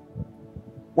all.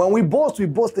 When we boast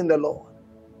in the Lord.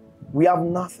 We have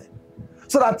nothing.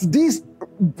 So that these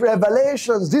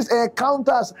revelations, these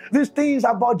encounters, these things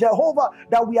about Jehovah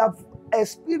that we have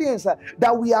experienced,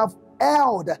 that we have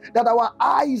held, that our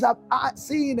eyes have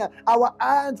seen, our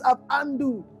hands have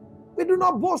handled, we do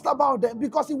not boast about them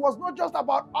because it was not just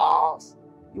about us.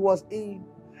 It was him.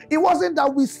 It wasn't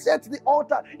that we set the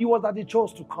altar. It was that he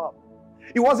chose to come.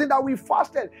 It wasn't that we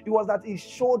fasted. It was that he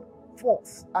showed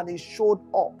forth and he showed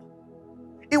up.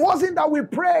 It wasn't that we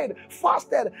prayed,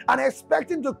 fasted, and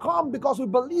expected him to come because we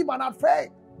believe and had faith.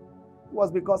 It was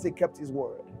because he kept his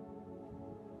word.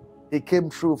 He came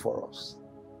true for us.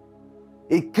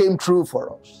 He came true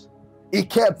for us. He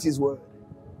kept his word.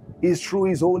 He is true,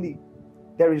 he is holy.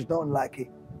 There is none like him.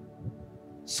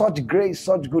 Such grace,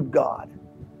 such good God.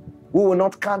 We will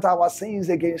not count our sins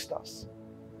against us,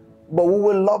 but we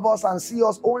will love us and see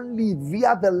us only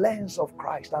via the lens of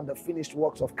Christ and the finished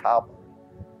works of Calvary.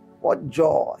 What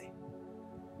joy,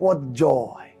 what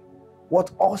joy,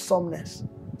 what awesomeness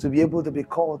to be able to be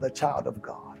called the child of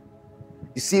God.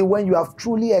 You see, when you have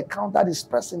truly encountered this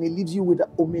person, he leaves you with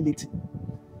humility.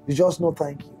 You just know,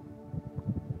 thank you.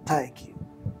 Thank you.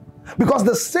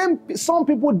 Because some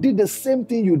people did the same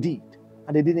thing you did,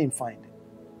 and they didn't find it.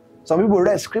 Some people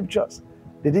read scriptures,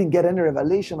 they didn't get any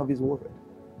revelation of his word.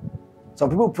 Some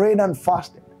people prayed and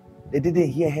fasted, they didn't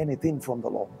hear anything from the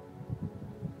Lord.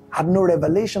 Had no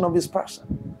revelation of his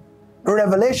person, no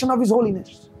revelation of his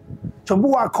holiness. Some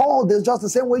people are called, they're just the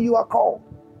same way you are called,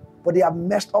 but they have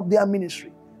messed up their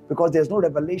ministry because there's no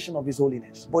revelation of his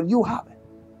holiness. But you have it.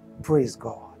 Praise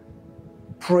God.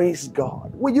 Praise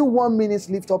God. Will you 1 minute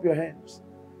lift up your hands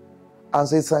and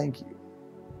say thank you?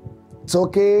 It's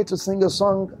okay to sing a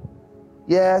song.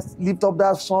 Yes, lift up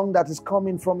that song that is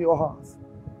coming from your heart.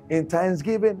 In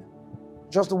thanksgiving,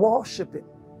 just worship him.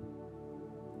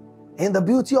 In the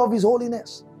beauty of his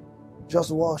holiness,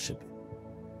 just worship him.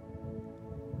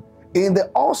 In the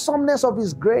awesomeness of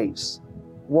his grace,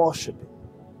 worship him.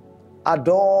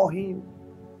 Adore him,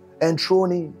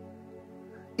 enthrone him.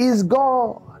 Is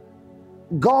God,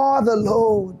 God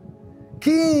alone,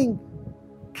 King,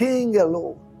 King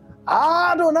alone.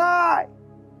 Adonai,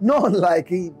 none like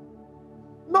him,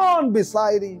 none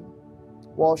beside him.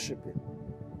 Worship him.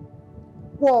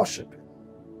 Worship him.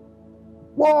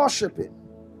 Worship him.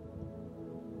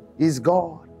 Is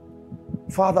God.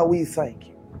 Father, we thank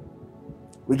you.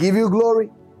 We give you glory.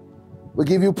 We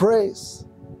give you praise.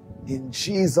 In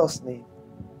Jesus' name.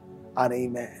 And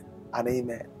amen. And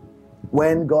amen.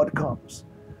 When God comes,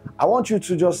 I want you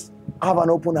to just have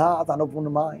an open heart, an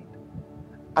open mind,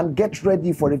 and get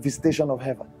ready for the visitation of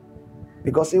heaven,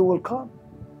 because it will come.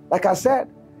 Like I said,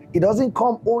 it doesn't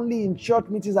come only in church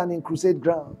meetings and in crusade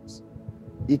grounds.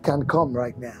 It can come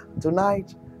right now.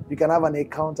 Tonight, you can have an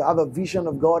encounter, have a vision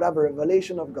of God, have a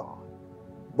revelation of God.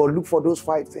 But look for those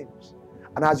 5 things.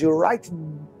 And as you write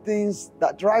things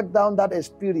that write down that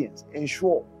experience,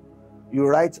 ensure you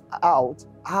write out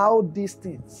how these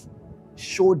things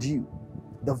showed you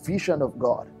the vision of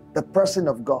God, the person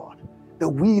of God, the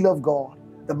will of God,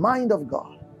 the mind of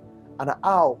God, and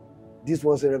how this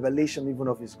was a revelation even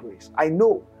of His grace. I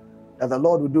know that the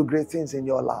Lord will do great things in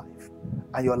your life,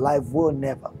 and your life will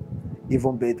never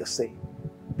even be the same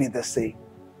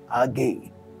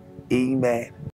again. Amen.